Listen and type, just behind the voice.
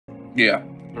Yeah.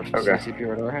 Okay. SCP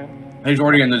right over here. He's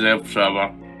already in the zip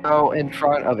server. Oh, in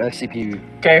front of SCP.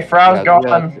 Okay, Frau's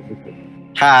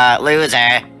gone. Ha,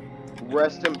 loser.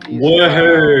 Rest in peace,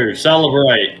 Woohoo!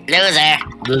 Celebrate!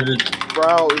 Loser.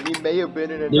 Bro, he may have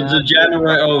been in a The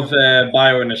degenerate of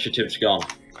bio-initiative's gone.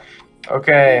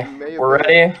 Okay, we're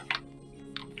ready?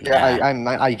 Yeah,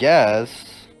 I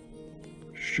guess.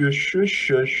 Shush, shush,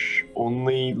 shush.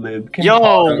 Only Lib can Yo,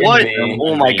 talk to what? me.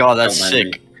 Oh my god, that's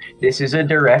sick. This is a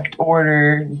direct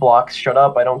order. Blocks, shut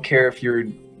up. I don't care if you're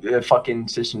a fucking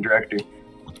assistant director.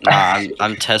 Nah,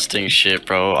 I'm testing shit,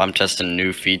 bro. I'm testing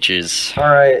new features.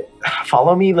 Alright,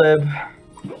 follow me, Lib.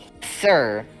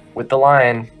 Sir. With the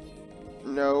line.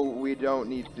 No, we don't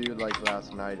need to do like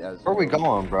last night as. Where are we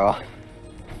going, bro?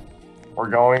 We're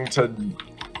going to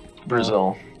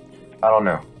Brazil. I don't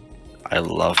know. I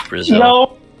love Brazil.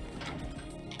 No!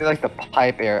 I like the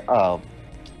pipe air. Oh.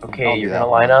 Okay, you're gonna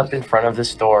line up in front of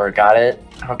this door. Got it?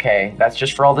 Okay, that's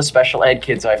just for all the special ed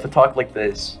kids. I have to talk like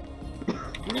this.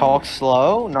 Talk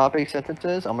slow, not big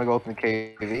sentences. I'm gonna go open the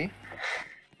KV.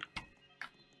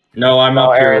 No, I'm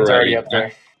up here Aaron's already up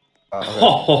there. Ho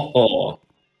ho ho.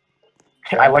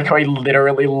 I like how he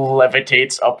literally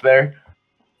levitates up there.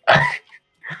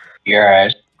 You're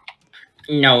right.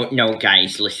 No,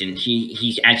 guys, listen.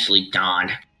 He's actually gone.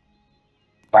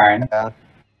 Fine. Yeah.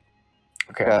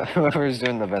 Okay. Yeah, whoever's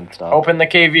doing the vent stuff. Open the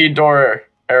KV door,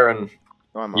 Aaron.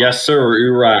 Yes, sir.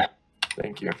 Ura.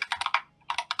 Thank you.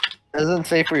 It doesn't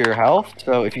say for your health,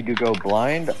 so if you do go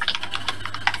blind,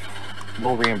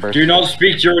 we'll reimburse Do you. not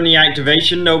speak during the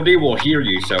activation. Nobody will hear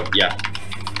you. So yeah.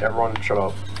 Everyone, shut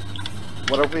up.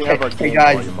 What if we have our Hey game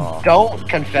guys, volume off? don't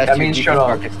confess That your means deepest, shut up.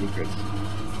 darkest secrets.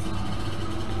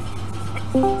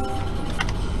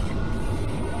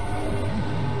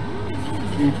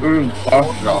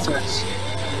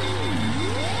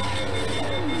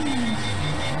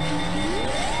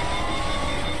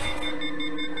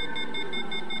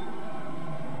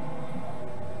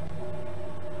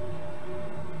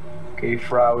 Okay,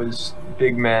 Frau is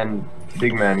big man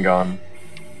gone.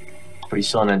 But he's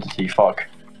still an entity, fuck.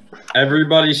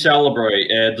 Everybody celebrate.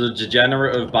 The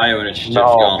degenerate of bio-initiative's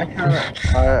No. gone.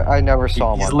 I never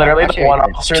saw He's one. literally Actually, the one I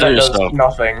did. officer that does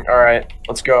nothing. Alright,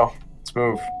 let's go. Let's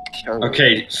move. Sure.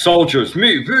 Okay, soldiers,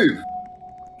 move.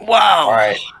 Wow.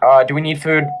 Alright, do we need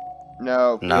food?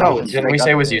 No. No. Didn't we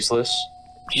say it was useless?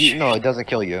 No, it doesn't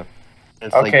kill you.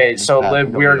 It's Okay, like, so bad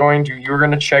Lib, to we are you. going to, you're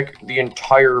gonna check the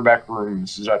entire back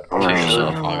rooms. Is that Kill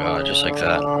yourself. Oh god, just like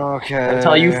that. Okay.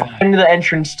 Until you find the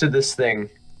entrance to this thing.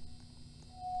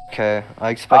 Okay,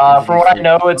 I expect. From what I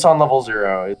know, it's on level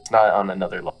 0. It's not on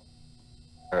another level.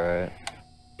 Alright.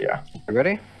 Yeah. You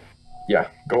ready? Yeah,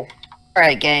 go.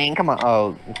 Alright, gang, come on.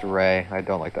 Oh, it's Ray. I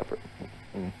don't like that.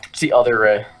 It's the other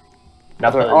Ray.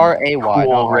 Not the R-A-Y.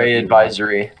 cool Ray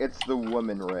advisory. It's the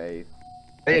woman Ray.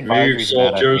 Ray Move, advisory's mad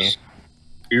at me. soldiers.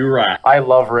 Ura. I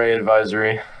love Ray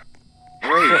advisory.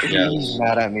 Ray. He's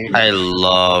mad at me. I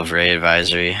love Ray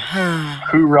Advisory.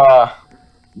 Hoorah!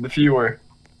 The viewer.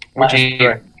 Which is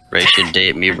Ray. Ray should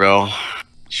date me, bro.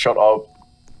 Shut up.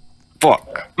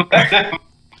 Fuck.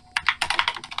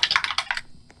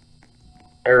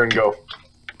 Aaron, go.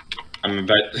 I'm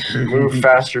about. Move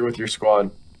faster with your squad.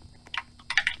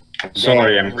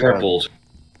 Sorry, I'm crippled.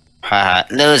 Haha,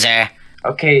 loser.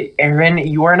 Okay, Aaron,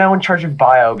 you are now in charge of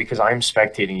bio because I'm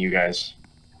spectating you guys.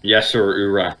 Yes, sir.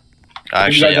 Ura.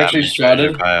 Actually, guys actually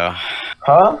started?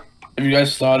 Huh? Have you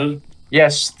guys started?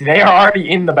 Yes, they are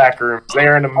already in the back rooms. They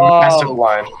are in a massive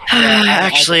line.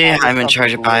 Actually, I'm in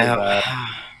charge of bio.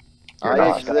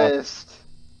 I exist.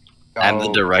 I'm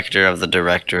the director of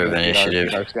initiative.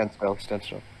 Stand still.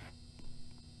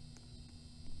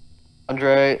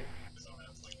 Andre.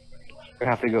 We're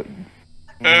gonna have to go.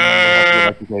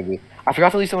 I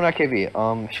forgot to leave someone at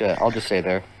KV. Shit. I'll just stay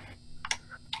there.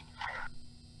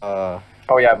 Oh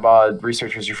yeah,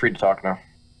 researchers, you're free to talk now.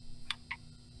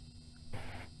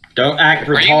 Don't act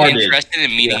Are retarded. you interested in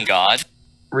meeting God?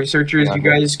 Researchers, you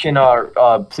guys can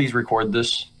please record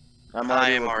this. I'm I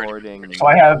already am already recording. So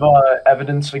I have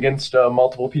evidence against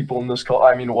multiple people in this call.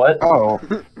 I mean, what? Oh.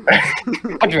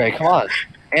 Andre, come on.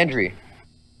 Andre,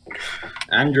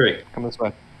 Andre. come this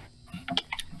way.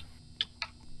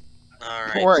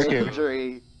 Alright. Poor Thank you.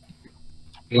 injury.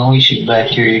 You only shoot back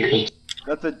here, you could.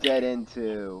 That's a dead end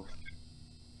too.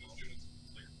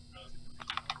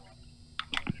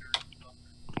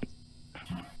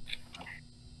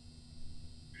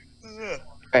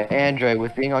 Alright, Andre,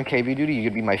 with being on KV duty, you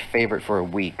could be my favorite for a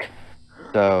week.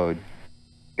 So,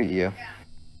 look at you.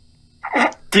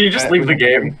 Did you just leave the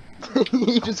game?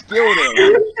 He just killed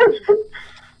him.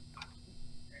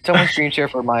 Someone screen share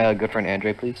for my good friend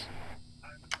Andre, please.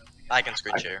 I can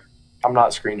screen share. I'm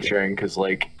not screen sharing because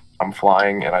like I'm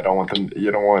flying and I don't want them.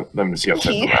 You don't want them to see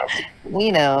outside the map.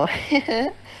 We know.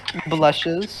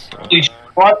 Blushes.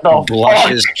 What the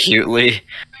Blushes cutely.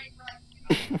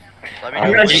 Let me I'm know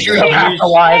gonna when shoot you up half the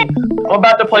line. I'm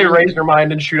about to play Razor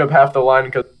Mind and shoot up half the line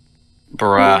because.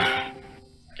 Bruh.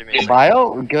 give me a second.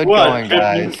 Bio? Good What? going,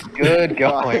 guys. Good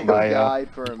going, Bio Bio. died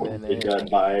for a minute.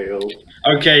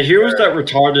 Okay, who was that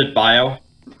retarded bio?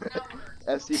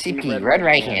 SCP Red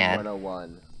Right Hand.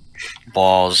 101.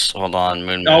 Balls. Hold on,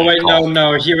 Moon. Oh wait, call.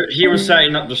 no. He was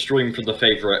setting up the stream for the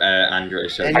favorite Andre.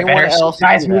 So And I Anyone better else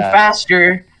guys see move that?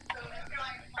 faster.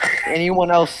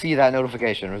 Anyone else see that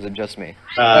notification, or is it just me?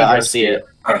 I see it.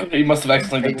 You must have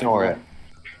accidentally been Ignore it.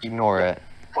 Ignore it.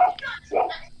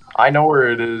 I know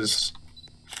where it is.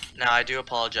 Now, I do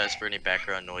apologize for any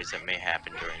background noise that may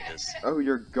happen during this. Oh,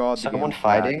 your god. the Someone game's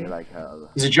fighting? lagging like hell.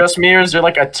 Is it just me or is there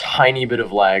like a tiny bit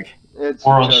of lag? It's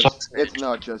Or it's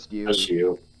not just you.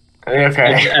 you. Okay.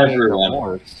 It's everyone.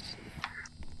 Remorse.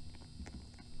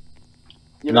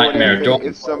 You know what, Nightmare, if, don't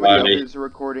if somebody worry. else is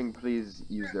recording, please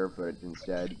use their footage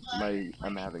instead.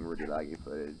 I'm having really laggy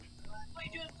footage.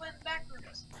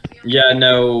 Yeah,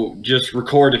 no, just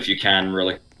record if you can,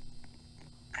 really.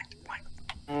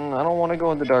 I don't want to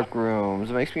go in the dark rooms.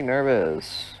 It makes me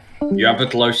nervous. You have a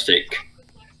glow stick.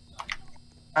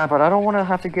 But I don't want to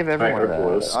have to give everyone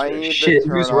that. I need Shit, to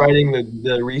turn who's off- writing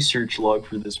the research log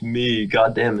for this? Me.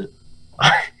 God damn it.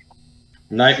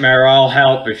 Nightmare, I'll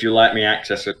help if you let me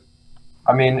access it.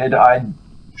 I mean,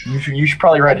 you should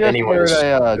probably write it anyways.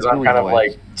 Because I'm kind of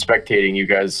like spectating you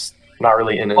guys, not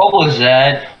really in it. What was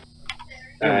that?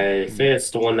 I think it's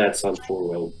the one that's on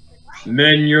 4-wheel.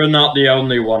 Min, you're not the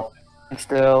only one.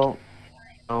 Still.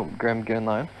 Oh, Grim, get in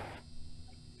line.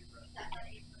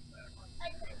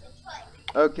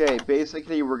 Okay,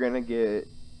 basically we're gonna get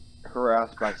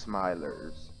harassed by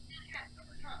smilers.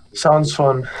 Sounds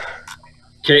fun.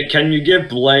 Can you give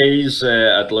Blaze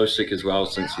a glow stick as well,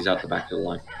 since he's at the back of the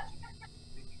line?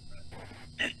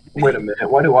 Wait a minute.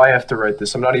 Why do I have to write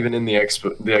this? I'm not even in the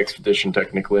expedition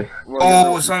technically.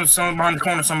 Well, someone behind the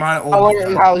corner, somebody.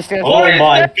 Oh, how it stands Oh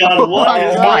my god, what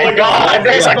is Oh my going god, on?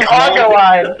 there's a conga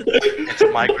line! It's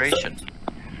a migration.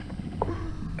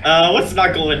 What's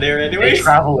not going there They anyways?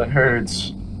 travel in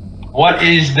herds. What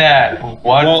is that?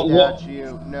 What?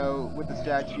 statue. No, with the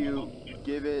statue,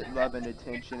 give it love and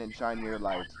attention and shine your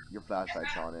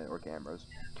flashlights on it or cameras.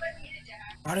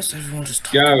 Why does everyone just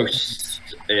talk? Ghost.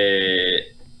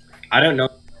 I don't know.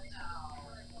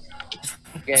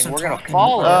 Gang, we're gonna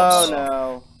follow.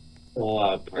 Oh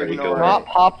no. Party Ignore going. Not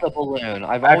pop the balloon.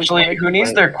 I've always Actually, wanted who to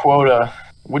needs play- their quota?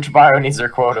 Which bio needs their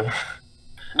quota?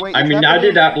 Wait, I is mean, that I the-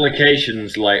 did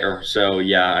applications later, so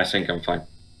yeah, I think I'm fine.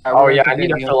 Oh yeah, I need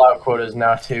to fill out quotas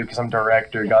now too, because I'm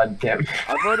director, god damn.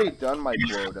 I've already done my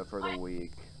quota for the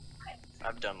week.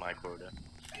 I've done my quota.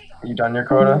 You done your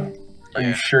quota? Are you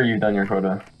Yeah. sure you've done your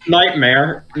quota?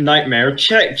 Nightmare,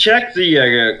 check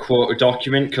the quota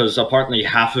document, because apparently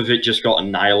half of it just got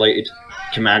annihilated.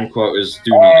 Command quotas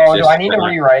do not Oh, exist. do I need to for that.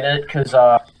 rewrite it? Because,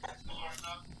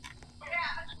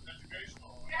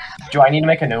 do I need to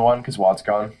make a new one? Because Watt's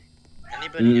gone.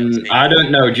 Anybody else? I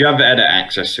don't know. Do you have edit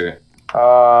access to it?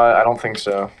 I don't think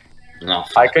so. No.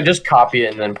 I could just copy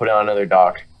it and then put it on another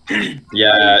doc.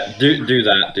 Yeah, do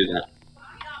that.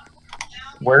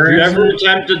 Where If you is ever it?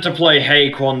 attempted to play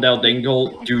Hey Quandale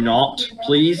Dingle, do not,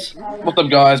 please. What's up,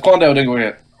 guys? Quandale Dingle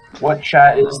here. What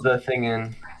chat is the thing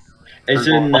in? It's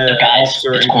in What's up, guys?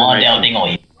 officer It's Quandale information. Dingle.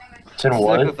 It's in Stick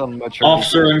what? with them, but you're-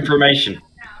 Officer information.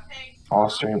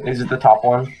 Stream. Is it the top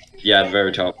one? Yeah, the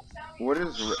very top. What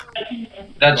is...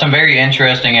 That's some very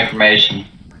interesting information.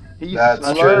 He That's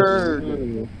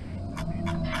slurred!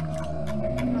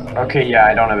 Okay, yeah,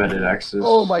 I don't have edit access.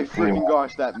 Oh my freaking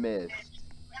gosh, that missed.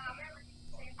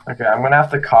 Okay, I'm gonna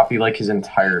have to copy like his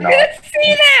entire doc.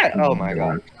 See that? Oh my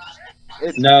god.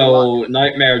 It's No,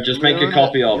 Nightmare, just make a Moon,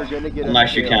 copy of, you're gonna get a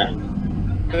unless you fail.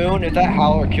 can. Moon, if that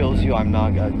howler kills you, I'm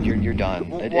not. You're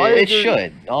done. It, Why it is there-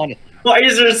 should, honestly. Why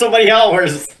is there so many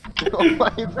hours? Oh my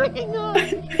freaking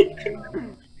gosh!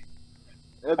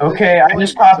 Okay, I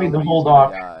just copied the whole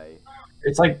doc.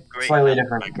 It's like Great slightly Howler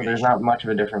different, but there's Migration. not much of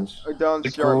a difference.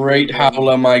 The Great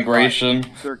Howler Migration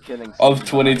Start killing of some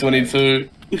 2022.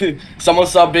 Someone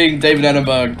stop being David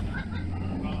Annenberg.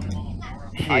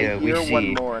 I Yeah, we hear one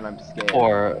see. more and I'm scared.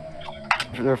 Or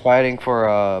they're fighting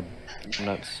for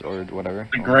nuts or whatever.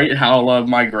 The Great Howler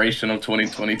Migration of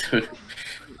 2022.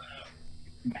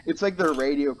 It's like the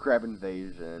radio crab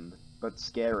invasion, but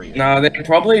scary. Nah, they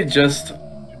probably just.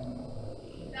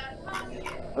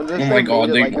 Unless Oh they my god,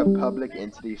 made it they- like a public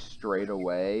entity straight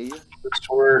away. Let's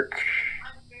work.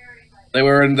 They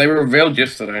were revealed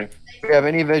yesterday. Do you have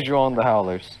any visual on the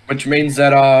howlers? Which means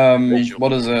that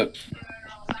what is it?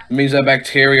 It means that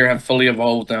bacteria have fully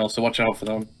evolved now, so watch out for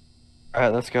them.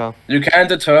 Alright, let's go. You can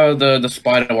deter the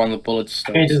spider one with bullets.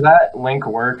 Hey, does that link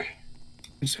work?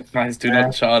 Guys, do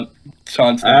not chant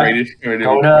the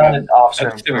Go to officer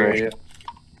That's too radio.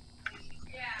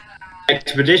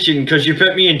 Expedition, because you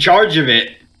put me in charge of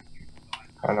it.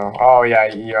 I know. Oh yeah,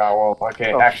 well,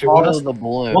 okay. Actually, follow the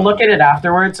balloon. we'll look at it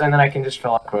afterwards, and then I can just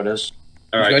fill out quotas.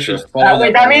 Alright, sure.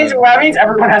 Wait, that means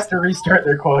everyone has to restart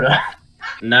their quota.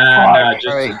 Nah, just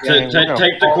Alright, take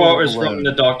the quotas from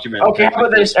the document. Okay, how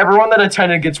about this? Everyone that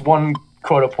attended gets 1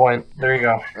 quota point. There you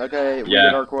go. Okay, we Yeah.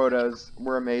 did our quotas.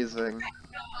 We're amazing.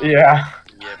 Yeah.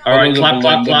 Alright, The clap,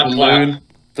 clap, clap, clap.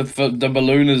 The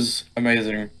balloon is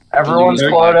amazing. Everyone's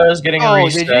quota is getting a Oh,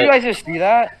 reset. did you guys just see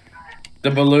that?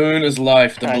 The balloon is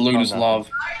life. The I balloon don't is know. love.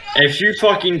 If you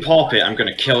fucking pop it, I'm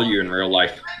gonna kill you in real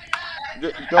life.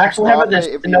 Don't Actually, how about pop this?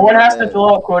 it if No you one want has to it.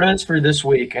 fill out quotas for this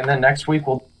week, and then next week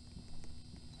we'll.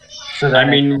 So I then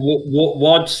mean,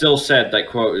 Wad still said that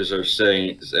quotas are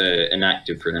staying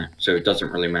inactive for now, so it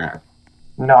doesn't really matter.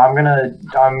 no, I'm gonna.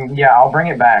 Yeah, I'll bring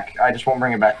it back. I just won't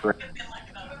bring it back for.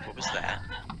 What was that?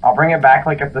 I'll bring it back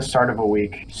like at the start of a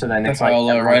week, so then it's That's like all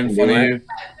everyone right in can front do of it. you.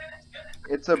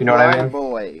 It's a You know what I blind mean?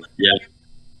 boy.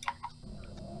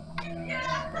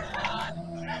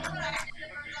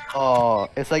 Oh,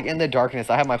 it's like in the darkness.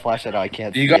 I have my flashlight out. I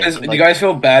can't Do you see guys it. do you guys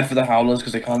feel bad for the howlers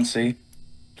because they can't see?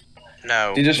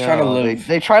 No. They're just trying to No, live.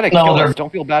 they try to No, kill they're- us.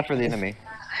 Don't feel bad for the enemy.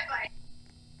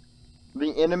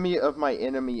 The enemy of my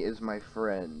enemy is my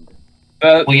friend. We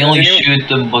does only anyone- shoot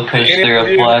them because do any they're of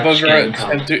a you black have skin over-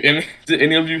 color. do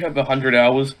any of you have 100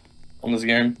 hours on this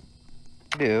game?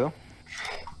 I do.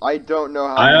 I don't know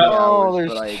how I- many Oh, hours, there's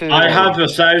but I two. I have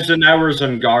 1,000 hours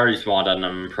on Gary's mod, and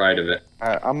I'm proud of it.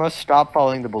 Alright, I'm gonna stop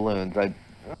following the balloons. The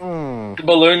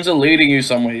balloons are leading you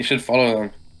somewhere. You should follow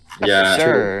them. Yeah.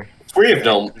 Sure. 3 of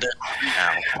them.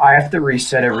 Now. I have to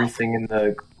reset everything in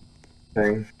the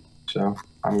thing, so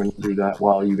I'm gonna do that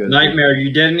while you guys. Nightmare,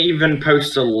 you didn't even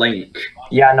post a link.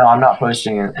 Yeah, no, I'm not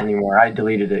posting it anymore. I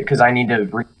deleted it because I need to.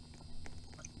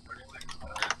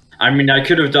 I mean, I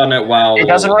could have done it while It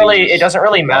doesn't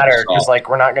really matter Stop. because like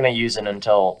we're not gonna use it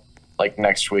until like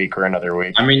next week or another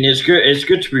week. I mean, it's good. It's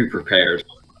good to be prepared.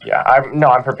 Yeah,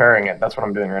 I'm preparing it. That's what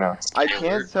I'm doing right now. I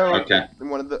can't tell. Okay.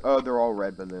 One of the they're all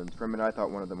red balloons. For a minute, I thought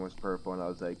one of them was purple, and I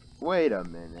was like, wait a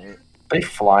minute. Are they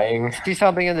flying? See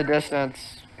something in the distance.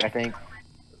 I think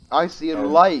I see a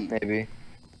light. maybe.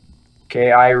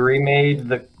 Okay, I remade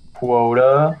the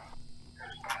quota.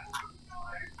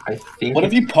 I think What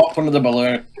if you pop one of the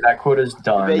balloon? that quota's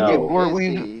done. They get No.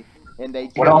 pissy, and they.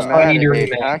 What else do I need to They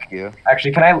remake? attack you.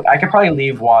 Actually, I could probably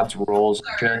leave Wad's rules.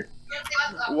 Okay.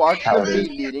 Watch How them it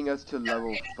be leading us to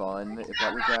level fun if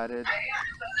that was added.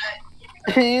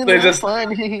 They just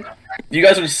funny. You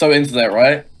guys are so into that,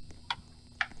 right?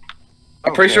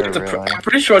 I'm pretty sure Okay, it's a really. I'm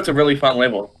pretty sure it's a really fun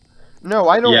level. No,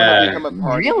 I don't Yeah. want to become a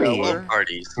party Really? goer.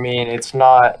 Parties. I mean, it's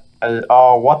not.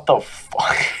 Oh, what the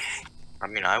fuck! I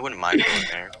mean, I wouldn't mind going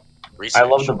there. I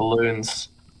love the balloons.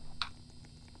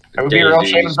 It would be a real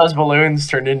shame if those balloons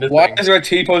turned into Why things. is there a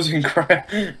T-posing crap?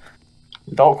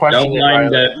 Don't question Don't it,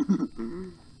 mind Riley.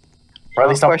 it.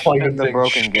 Riley, stop Questioning playing the things.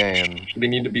 broken game. They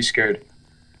need to be scared.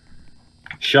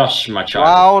 Shush, my child.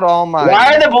 Loud almighty.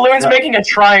 Why are the balloons making a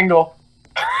triangle?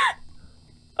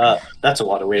 That's a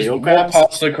lot of radio More crabs.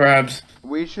 past the crabs.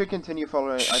 We should continue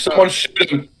following. Someone shoot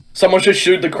them. Someone should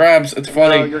shoot the crabs. It's No,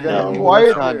 funny. you're gonna No. quiet.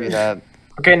 Let's not do that.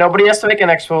 Okay, nobody has to make an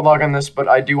expo log on this, but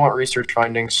I do want research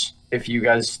findings. If you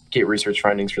guys get research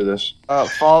findings for this.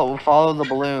 Follow the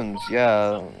balloons.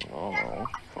 Yeah. Oh no.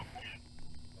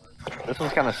 This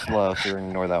one's kind of slow, so we're gonna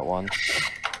ignore that one.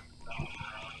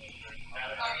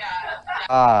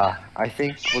 I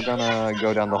think we're gonna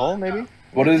go down the hole, maybe.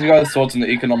 What is your guys' thoughts on the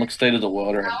economic state of the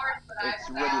world? Right? It's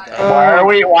really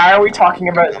bad. Why are we talking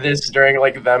about this during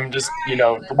like them just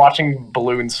watching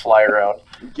balloons fly around?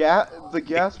 The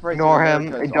gas price. Ignore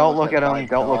him. Don't look at him.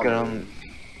 Don't look at him.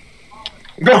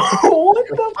 What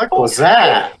the What was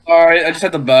that? Alright, I just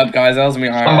had the burp, guys. That was me.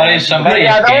 Somebody's Yeah,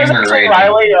 that was gamer actually rating.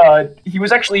 Riley. He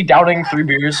was actually doubting 3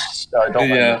 beers. Don't mind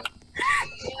Yeah. him.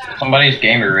 Somebody's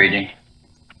gamer rating.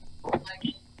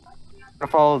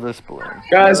 Follow this balloon.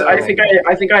 Guys, I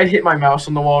think I hit my mouse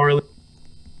on the wall really.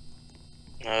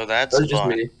 Oh, that's That was just fun.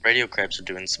 me. Radio crabs are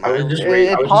doing I was smile. just It I was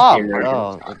just popped. game raging.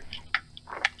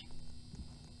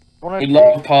 Oh. We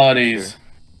love parties.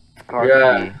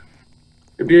 Yeah.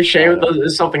 It'd be a shame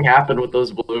if something happened with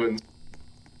those balloons.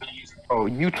 Oh,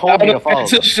 you told me to follow.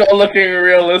 It's just so looking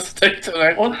realistic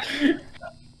tonight. What?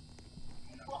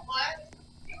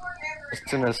 Just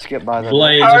gonna skip by the.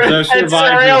 Blaze, if those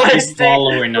survivors keep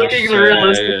following us, Looking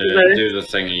realistic today. do the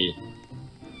thingy.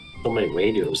 So many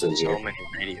radios in So here. many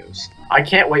radios. I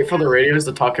can't wait for the radios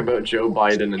to talk about Joe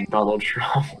Biden and Donald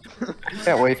Trump.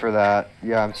 Can't wait for that.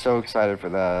 Yeah, I'm so excited for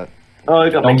that. Oh, I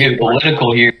got Don't my get keyboard.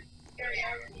 political here.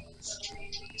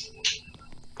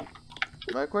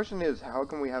 My question is, how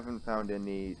come we haven't found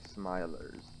any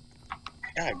smilers?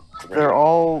 Yeah, They're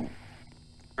all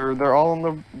in the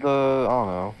I don't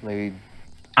know, maybe.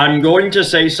 I'm going to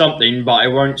say something, but I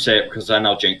won't say it because then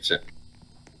I'll jinx it.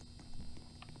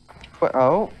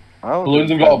 Oh. Balloons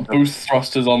have got boost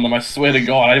thrusters on them, I swear to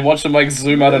god. I watched them like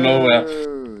zoom out of nowhere.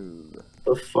 What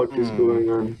the fuck is going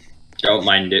on? Don't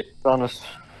mind it. Honest.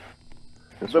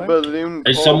 The balloon.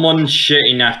 Is someone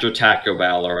shitting after Taco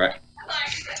Bell, alright?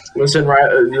 Listen,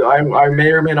 right? I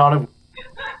may or may not have.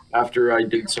 After I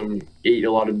ate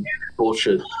a lot of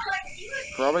bullshit.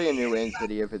 Probably a new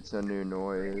entity if it's a new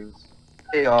noise.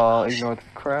 Hey, ignore the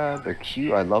crab. They're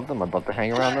cute. I love them. I'd love to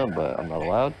hang around them, but I'm not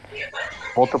allowed.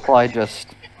 Multiply just.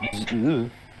 Ugh.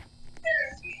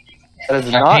 That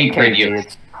is not hate crazy. radio.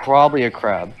 It's probably a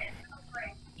crab.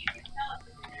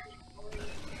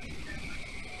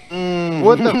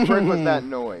 What the frick was that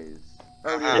noise?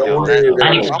 Oh, dear.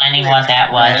 I'm explaining what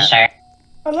that was, sir.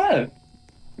 Hello.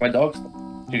 My dog's.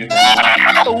 What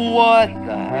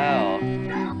the hell?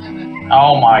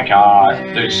 Oh my god,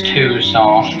 there's 2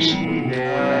 songs.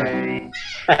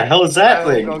 What the hell is that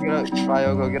Bio, thing? go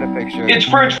get a picture. It's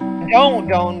French. Don't.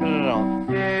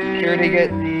 Security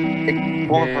get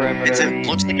one perimeter. It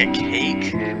looks like a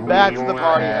cake. That's the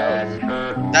party house.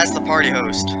 That's the party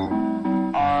host.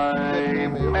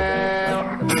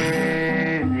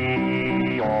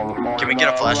 Can we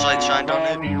get a flashlight shined on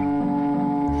it?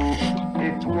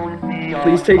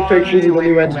 Please take pictures of the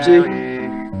new entity.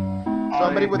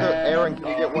 Somebody with an Aaron, can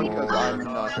you get one? Because I'm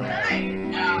not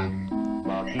going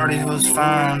to. Party was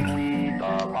found.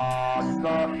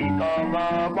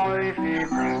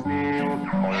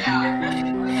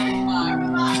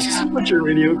 Just a bunch of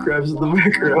radio crabs in the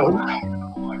background.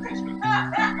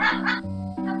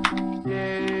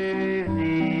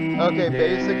 Okay,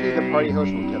 basically the party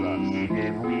host will kill us.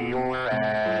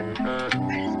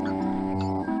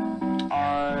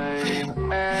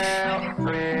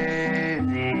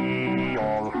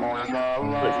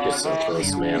 Just so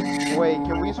close, man. Wait,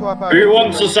 can we swap out? Who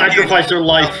wants to sacrifice their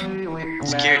life?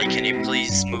 Security, can you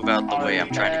please move out the way? I'm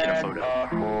trying to get a photo.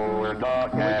 Can we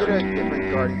get a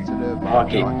different guard instead of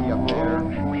Jockey. Jockey up there?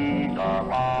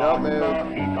 Don't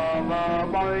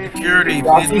move. Security, please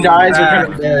Jockey move dies are back.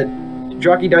 kind of dead.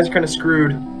 Jockey dies are kind of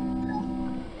screwed.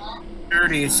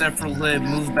 Security, except for Lib,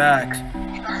 move back.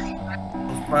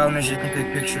 Those wildness, you can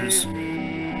take pictures.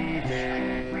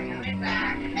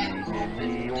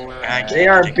 They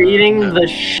are beating the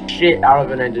shit out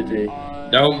of an entity.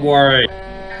 Don't worry.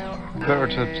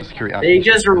 They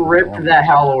just ripped that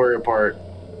Hallower apart.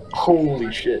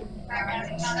 Holy shit.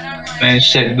 Man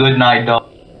said good night, dog.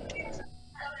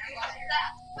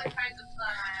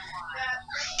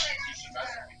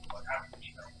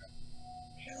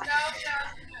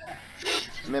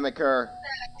 Mimicker.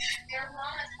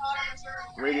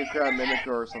 Radio crowd mimicker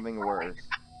or something worse.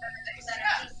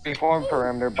 Reform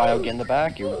perimeter, bio get in the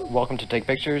back. You're welcome to take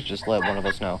pictures. Just let one of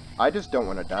us know. I just don't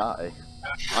want to die.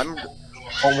 I'm.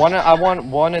 Oh, I want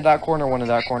one in that corner, one in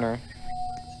that corner.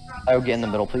 Bio get in the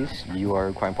middle, please. You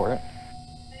are quite important.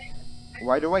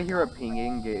 Why do I hear a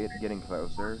pinging getting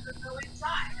closer?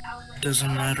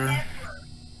 Doesn't matter.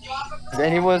 Has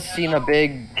anyone seen a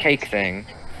big cake thing?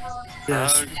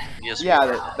 Yes. Yes.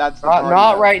 Yeah, that's the Not, party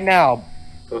not house. right now.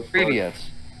 Previous.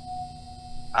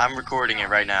 I'm recording it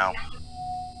right now.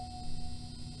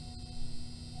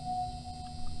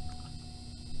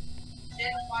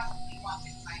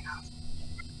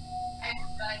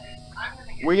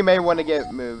 We may want to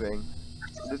get moving.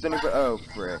 Does anybody? Oh,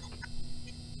 frick.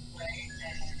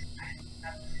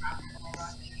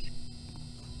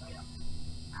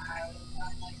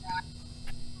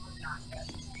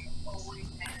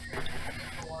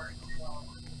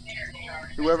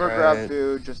 Whoever grabbed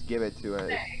food, just give it to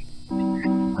it.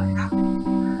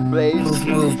 Blaze,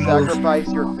 Move. sacrifice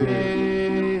your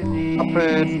food.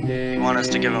 You want us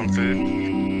to give him food?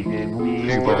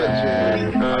 Just give it to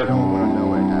him. I don't want to know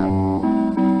what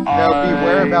happened. No,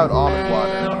 beware about almond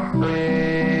water.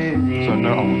 So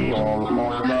no almond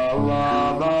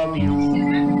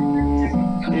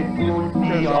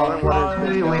Because almond water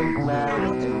is been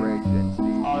known to enrage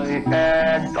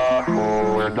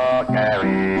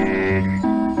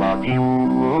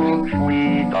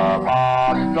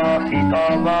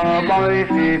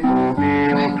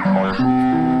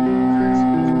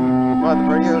Wow, the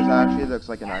pretty hose actually looks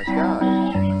like a nice guy.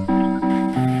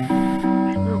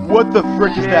 What the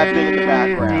frick is that thing in the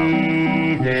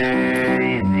background?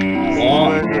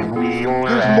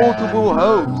 There's multiple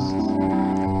hosts.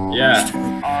 Yeah.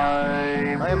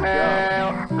 I am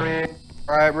dumb.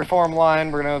 Alright, reform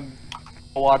line, we're gonna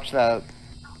watch that.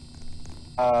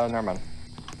 Never mind.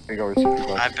 Here you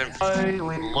go, I've been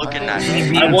looking at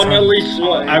I want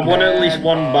at least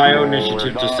one bio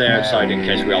initiative to stay outside in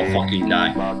case we all fucking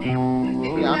die.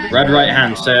 Red right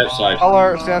hand, stay outside.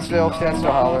 Holler, stand still,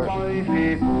 holler.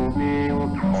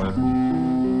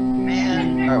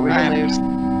 Man, Alright, we can leave.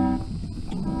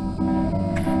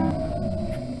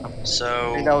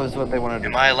 So, I think that was what they wanted to do.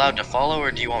 am I allowed to follow,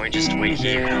 or do you want me just to wait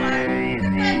here?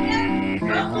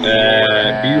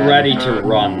 Be ready to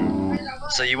run.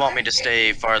 So you want me to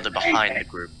stay farther behind the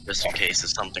group, just in case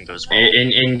if something goes wrong?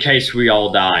 In case we all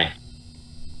die.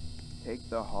 Take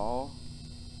the hall.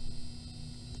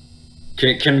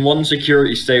 Can one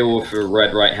security stay with a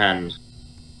red right hand?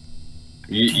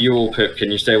 You all Pip,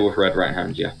 can you stay with red right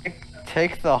hand? Yeah.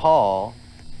 Take the hall.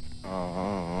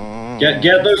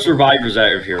 Get those survivors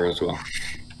out of here as well.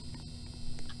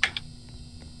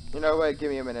 You know what? Give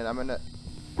me a minute. I'm gonna.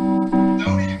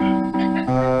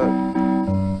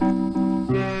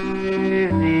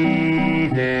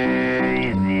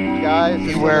 Guys,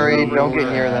 Be wary, don't get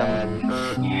near them.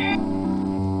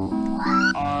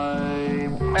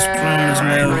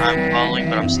 I'm following,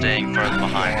 but I'm staying farther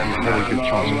behind.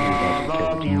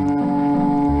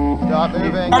 Stop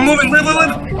moving. I'm moving, wait.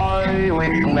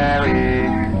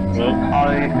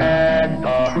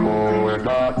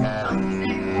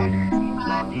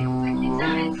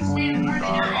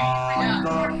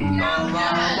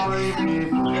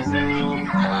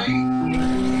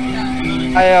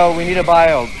 We need a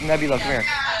bio. Nebula, come here.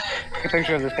 Take a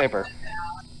picture of this paper.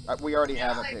 We already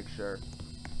have a picture.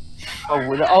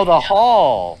 Oh, the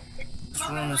hall. This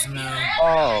room is new.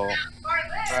 Oh,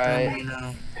 right.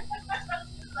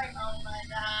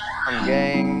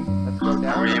 Gang. Let's go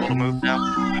down. Are we able to move now?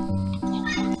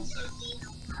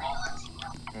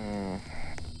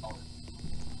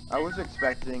 I was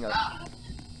expecting a.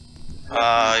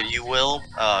 You will,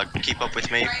 keep up with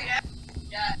me.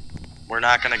 We're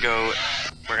not gonna go,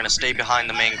 we're gonna stay behind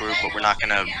the main group, but we're not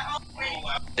gonna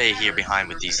stay here behind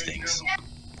with these things.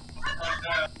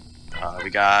 We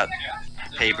got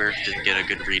paper, didn't get a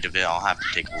good read of it, I'll have to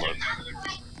take a look.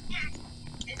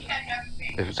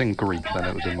 If it's in Greek, then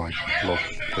it was in my log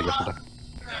for yesterday.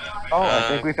 Oh, I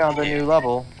think we found a new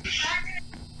level.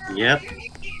 Yep.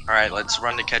 Alright, let's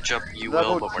run to catch up. You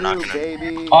level will, but we're not 2, gonna.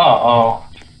 baby. Uh-oh.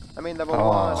 I mean, level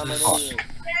 1. I'm an idiot.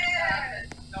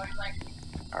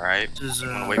 Alright, I'm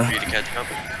gonna wait for you to catch up.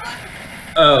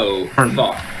 Oh,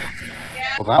 fuck.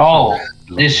 Oh,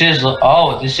 this is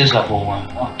level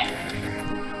 1. Okay.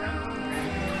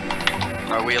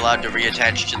 Are we allowed to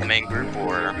reattach to the main group,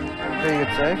 or?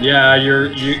 Yeah,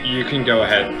 you can go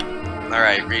ahead.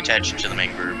 Alright, reattach to the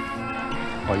main group.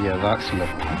 Oh yeah, that's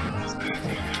lovely.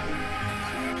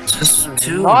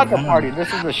 Not the party.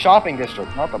 This is the shopping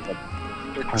district, not the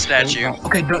statue.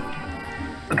 Okay, don't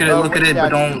look at it, but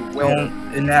don't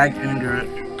enact anger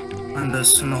on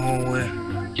this in the whole way.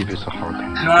 Give us a hug.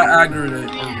 Do not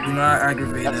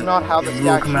aggravate That's it. not how the It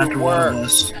will come statue after one of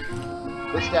works. us.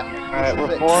 Alright,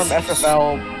 reform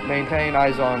SFL, maintain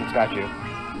eyes on statue.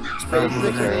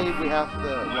 Basically, we have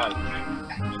to, what?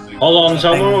 Hold on,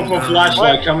 someone with a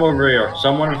flashlight, come over here.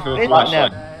 Someone with a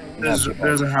flashlight. There's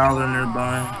a howler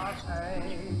nearby.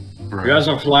 You guys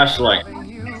have a flashlight.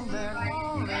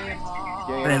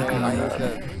 I need to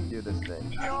do this thing.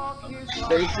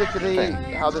 Basically,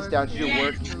 how the statue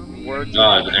works.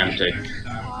 Oh, it's empty.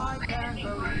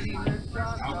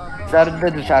 Is that the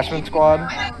detachment squad?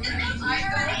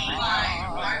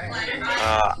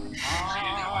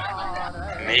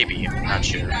 Maybe, I'm not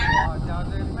sure.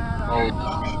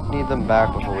 Oh, need them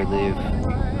back before we leave.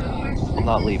 Well,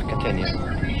 not leave, continue.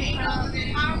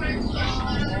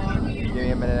 Give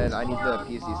me a minute, I need the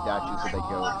PC statue so they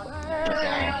go.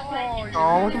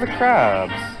 Oh, look at the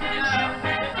crabs.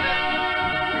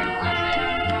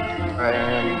 Alright,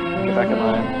 get back in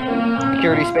line.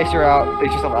 Security, space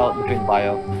yourself out between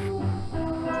bio.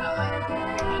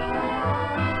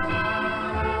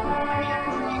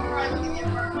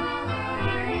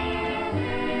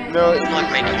 No, it's like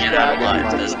making it out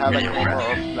alive. That's pretty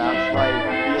impressive.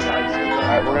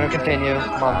 Alright, we're gonna continue.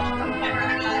 Come on.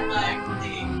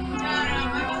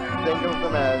 Think of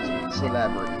them as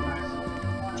celebrities.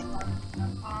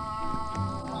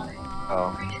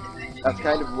 Oh. That's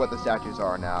kind of what the statues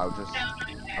are now, just...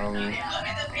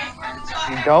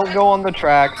 You don't go on the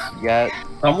tracks yet.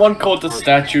 Someone called the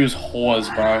statues whores,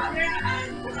 bro.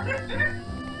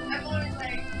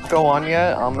 go on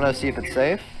yet. I'm gonna see if it's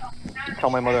safe. Tell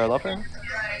my mother I love her.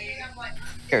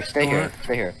 Here, stay here.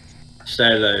 Stay here.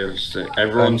 Stay there.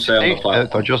 Everyone stay on the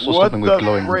platform. I just saw What something with the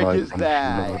glowing frick red is eyes.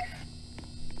 that?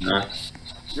 No.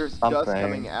 There's Something. dust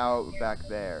coming out back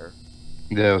there.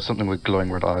 Yeah, it was something with glowing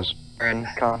red eyes. Aaron,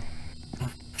 come.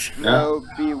 No,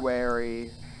 be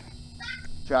wary.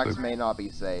 Tracks may not be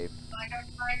safe.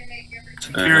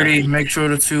 Security, make sure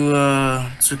to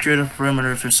secure the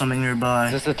perimeter if there's something nearby.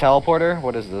 Is this a teleporter?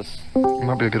 What is this? It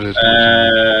might be a good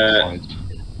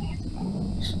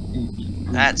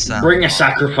That sounds. Bring a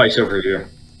sacrifice over here.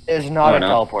 It's not Why a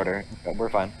not? teleporter. Okay, we're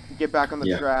fine. Get back on the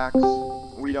Yeah. tracks.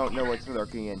 We don't know what's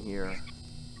lurking in here.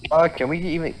 Can we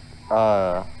even?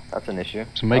 That's an issue.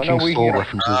 So making we Saw can-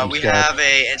 references We instead. have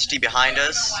a entity behind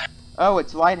us. Oh,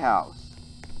 it's Lighthouse.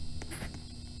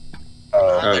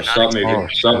 Oh, stop moving. Oh,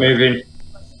 Stop moving.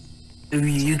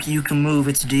 You can move.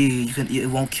 It's D. It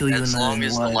won't kill you As in long the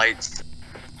as the light. lights.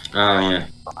 Oh, yeah.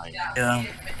 Yeah.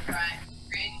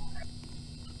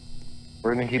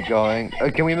 We're gonna keep going.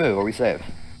 Can we move? Are we safe?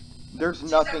 There's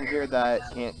nothing here that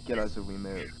can't get us if we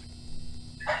move.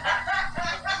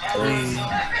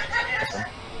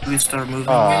 We start moving.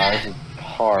 This is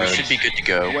hard. We should be good to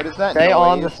go. What is that Stay noise?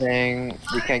 on the thing.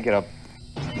 We can't get up.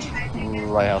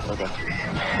 Lighthouse. Okay.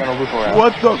 Gonna loop around.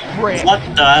 What the frick? What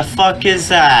the fuck is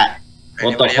that?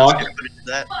 What the Anybody else fuck? gonna put into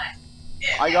that?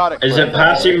 I got it. Is it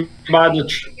passing by the?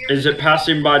 Is it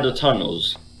passing by the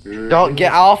tunnels? Don't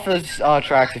get off the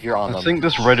tracks if you're on I them. think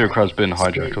this radio crowd's been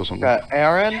hijacked or something. Okay,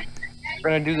 Aaron, we're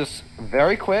gonna do this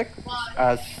very quick,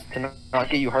 as to not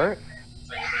get you hurt.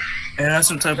 Yeah, that's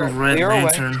some type of red Clear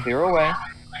lantern. away. Clear away.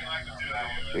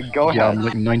 Go Yeah, ahead. I'm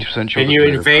like 90% sure. Can this you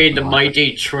radio invade the crowd's been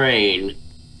mighty train?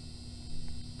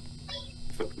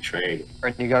 Fucking train.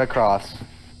 Aaron, you gotta cross.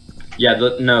 Yeah.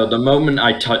 The moment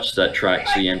I touch that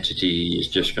tracks, the entity is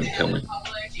just gonna kill me.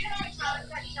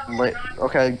 Wait,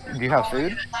 okay, do you have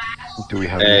food? hijacked. Do we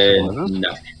have any survivors? No.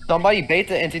 Somebody bait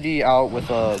the entity out with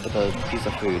a piece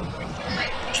of food.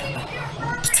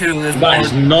 Two. There's That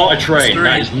is more. not a train. Three.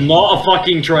 That is not a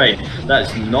fucking train. That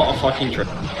is not a fucking train.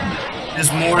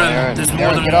 There's more than. Aaron, There's more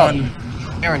Aaron, than get up.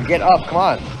 one. Aaron, get up, come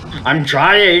on. I'm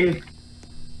trying.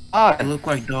 They look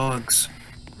like dogs.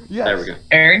 Yes. There we go.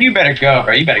 Aaron, you better go,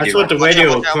 bro. You better That's get what the Watch out,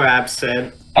 radio watch out. crab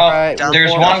said. Oh, Alright,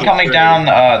 there's we're one going coming up.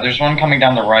 down. There's one coming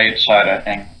down the right side, I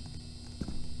think.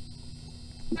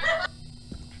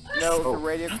 No, the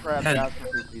radio crab Hey. got some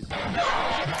food, please. The one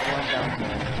down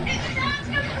there.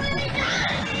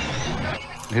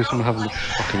 Here's someone having a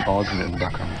fucking argument in the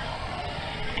background.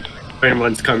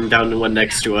 Anyone's coming down the one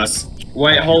next to us.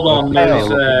 Wait, hold on. Yeah, There's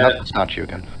that's the statue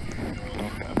again.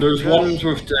 there's ones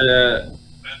with the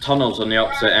tunnels on the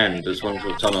opposite end. There's ones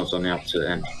with tunnels on the opposite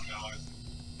end.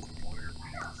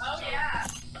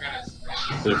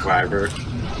 The driver.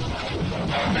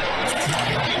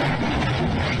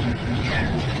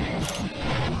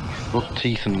 Look,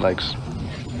 teeth and legs.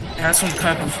 It has some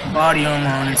type of body armor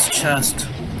on its chest.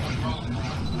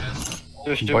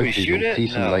 Should White we shoot people, it?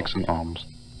 teeth and No. legs and arms.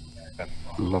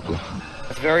 Lovely.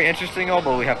 It's very interesting,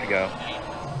 but we have to go.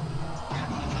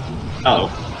 Oh.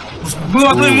 Move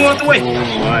out the way, move out the way!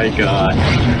 Oh my god.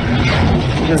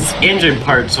 There's engine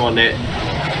parts on it.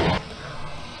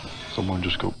 Someone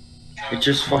just go. It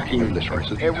just fucking. This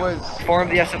racist. It was. Form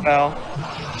the SFL.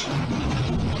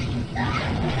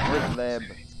 Where's Lib?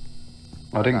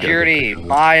 I didn't get Security, it.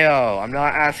 bio. I'm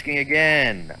not asking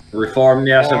again. Reform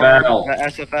the Form SFL.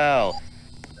 the SFL.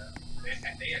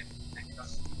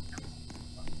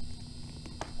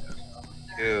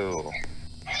 Ew.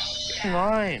 Get in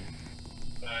line.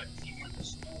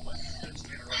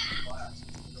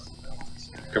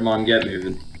 Come on, get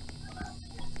moving.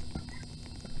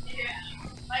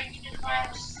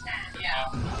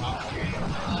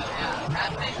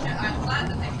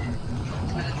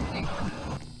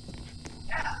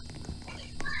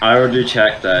 I already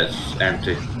checked that it's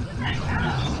empty.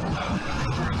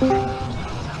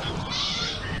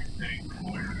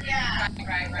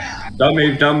 Don't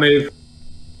move, don't move.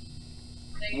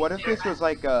 What if this was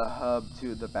like a hub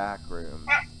to the back room?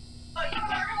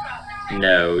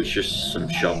 No, it's just some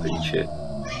shopping shit.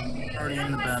 Already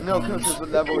in the back. No, because there's a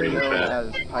level known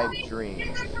as Pipe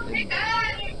Dreams.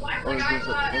 Or is this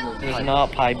There's pipe?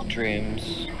 not pipe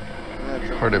dreams.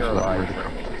 Heard it for that Alright.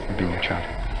 radio being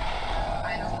chat.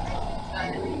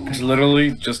 It's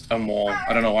literally just a mall.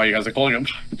 I don't know why you guys are calling them.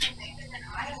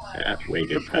 Yeah,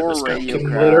 waited. The poor radio You can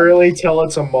crowd. literally tell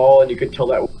it's a mall, and you could tell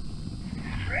that.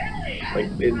 Like,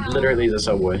 it literally is a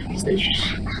subway station.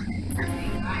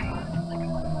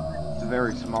 It's a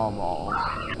very small mall.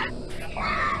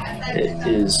 It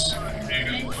is.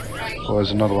 Oh,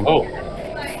 there's another one. Oh,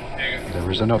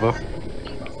 There is another.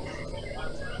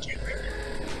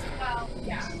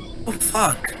 Oh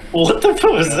fuck. What the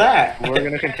fuck was that? We're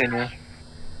gonna continue.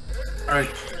 Alright.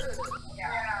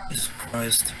 Jesus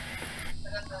Christ.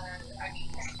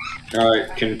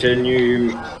 Alright, continue.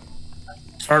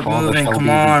 Start Father moving, shall come be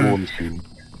on. reborn soon.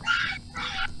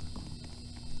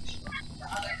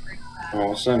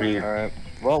 Oh, some here. Alright.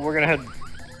 Well, we're gonna head.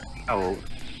 Oh,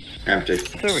 Empty.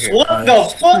 it's over here. What the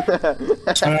fuck?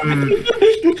 Someone,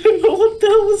 What the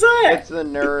hell was that? It's the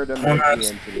nerd emoji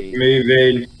entity.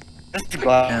 Moving. This is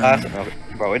glass. Oh,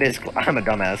 bro, it is. I'm a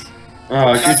dumbass.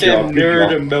 Oh, good job. Good Nerd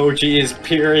job. emoji is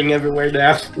peering everywhere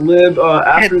now. Lib,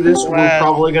 after It's this, we're glad.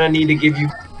 probably gonna need to give you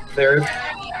therapy.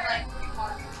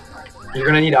 You're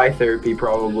gonna need eye therapy,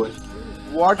 probably.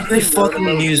 Watch are they the nerd fucking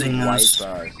emoji using wipe this?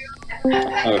 us.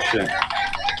 Oh shit.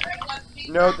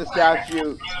 No, the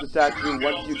statue,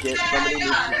 once you get, somebody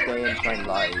needs to stay and find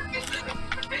life.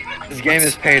 This game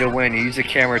is pay to win. You use a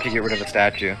camera to get rid of a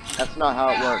statue. That's not how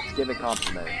it works. Give it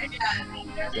compliments.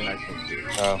 It's a nice thing to do.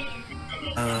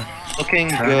 Oh. Looking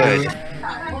good.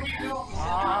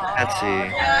 Let's see.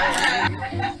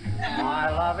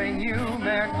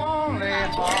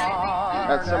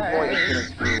 At some point, it's gonna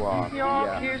screw off.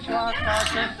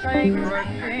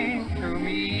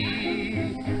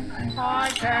 I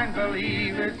can't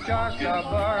believe it's just a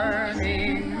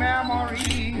burning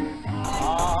memory.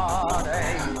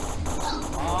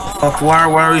 fuck, why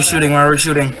are we shooting? Why are we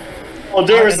shooting? Oh,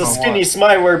 there is a skinny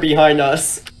Smyware behind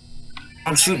us.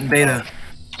 I'm shooting beta.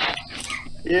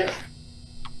 Yeah.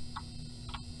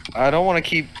 I don't want to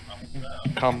keep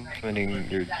complimenting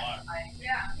your.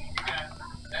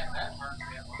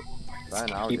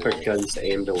 Keep our guns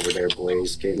aimed over there,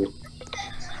 Blaze King.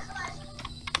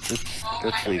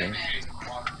 It's leaving.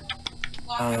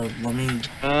 Let me.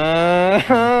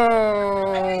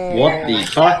 What the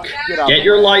fuck? Get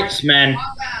your lights, man.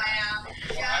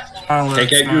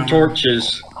 Take out your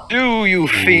torches. Do you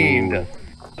fiend?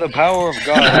 The power of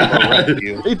God will arrest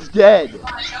you. It's dead.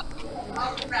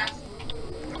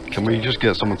 Can we just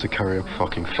get someone to carry a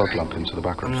fucking flood lamp into the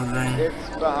background? It's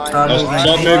behind.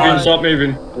 Stop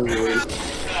moving.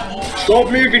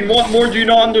 Stop moving. What more do you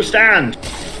not understand?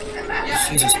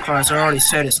 Jesus Christ, I already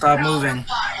said it, stop moving.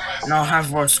 Now half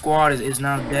of our squad is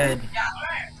now dead.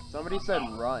 Somebody said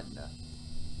run.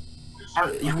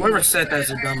 Whoever said that's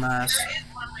a dumbass.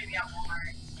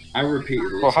 I repeat.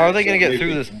 Well, how are they gonna get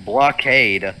through this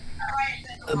blockade?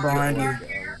 They're behind you.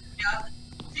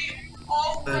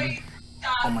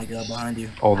 Oh my god, behind you.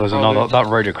 Oh, there's another. That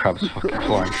radio crab's fucking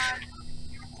flying.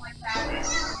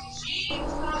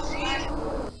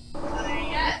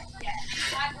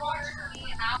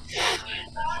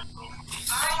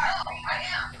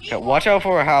 Yeah, watch out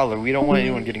for a howler. We don't want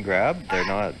anyone getting grabbed. They're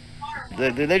not.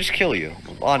 They just kill you.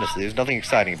 Honestly, there's nothing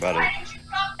exciting about it.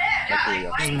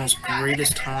 This is the most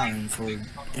greatest time for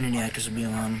internet actors to be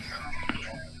on.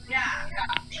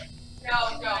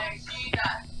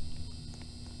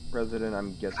 President,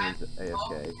 I'm guessing is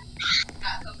AFK.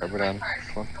 We're done.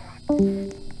 Come on.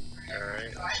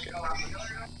 Alright, let's go.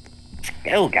 Let's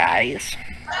go, guys.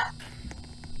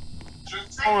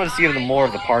 I want to see more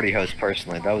of the party host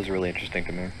personally. That was really interesting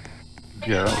to me.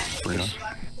 Yeah, that was pretty nice.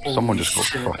 Someone just got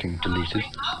fucking deleted.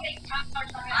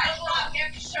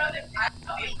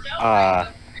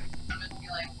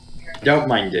 Don't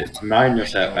mind it. Mind your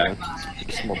setback.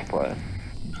 Just multiply.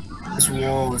 This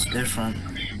wall is different.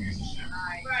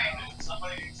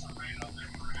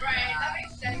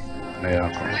 Yeah.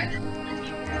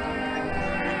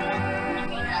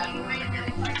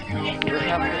 We're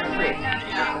having a trip.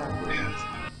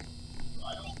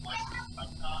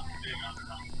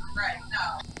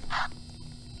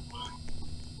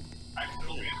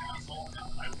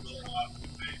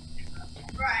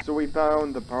 So we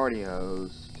found the party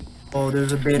host. Oh,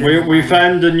 there's a beta. We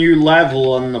found a new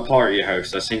level on the party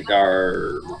house. I think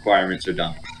our requirements are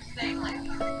done.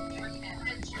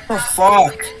 Oh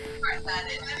fuck!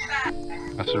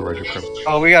 That's a radio crab.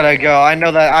 Oh, we gotta go. I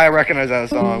know that. I recognize that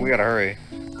song. We gotta hurry.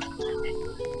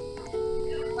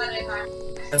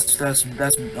 That's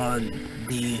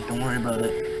D. Don't worry about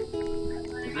it.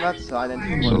 Isn't that Silent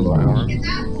Hill?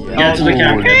 Get to the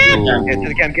camp. Get to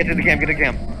the camp. Get to the camp. Get to the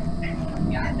camp.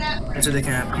 Get to the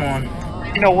camp. Come on.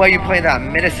 You know why you play that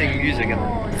menacing music and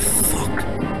fuck.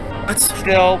 What's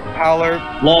still howler?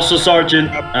 Lost a sergeant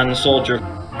and a soldier.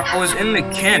 I was in the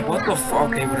camp. What the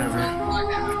fuck? Okay, whatever.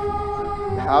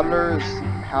 Howler's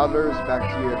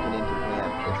bacteria can enter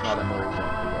camp. It's not emergent.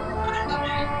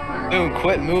 Dude,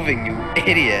 quit moving, you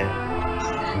idiot.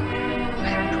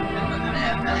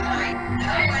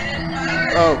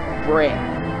 Oh, frick.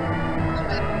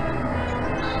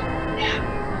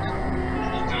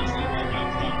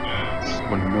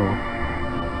 Well, no.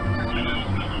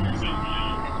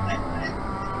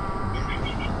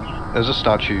 There's a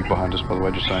statue behind us, by the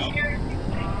way, just saying.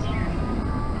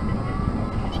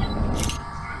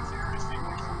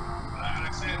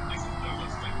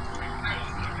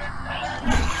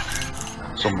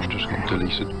 Someone just got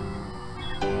deleted.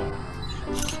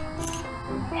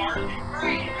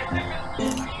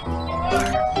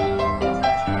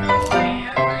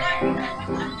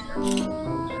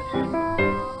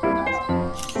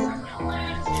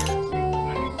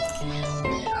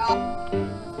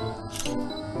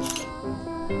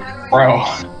 Bro.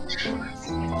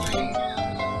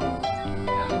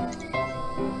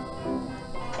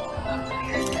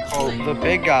 Oh, the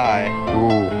big guy.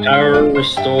 Ooh. Power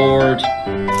restored.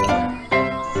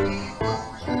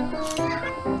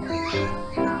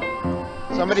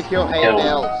 Somebody kill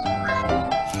Nails.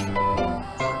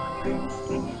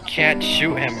 Can't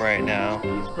shoot him right now.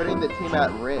 He's putting the team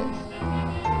at risk.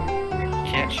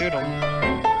 Can't shoot him.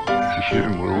 If you shoot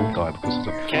him, we'll all die because of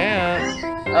the... Can't.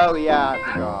 Oh yeah, I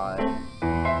forgot.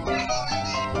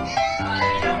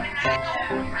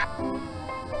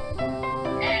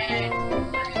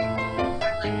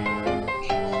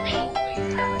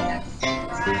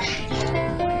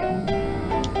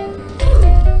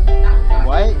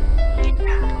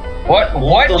 What?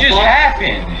 What just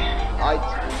happened? I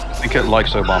think it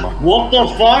likes Obama. What the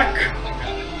fuck?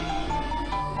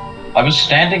 I was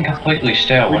standing completely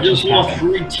still. We What just lost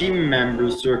happened? 3 team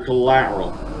members to a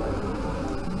collateral.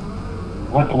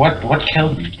 What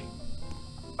killed me?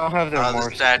 I'll have their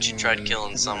The statue tried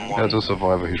killing someone. There's a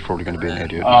survivor who's probably going to be an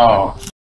idiot. Oh.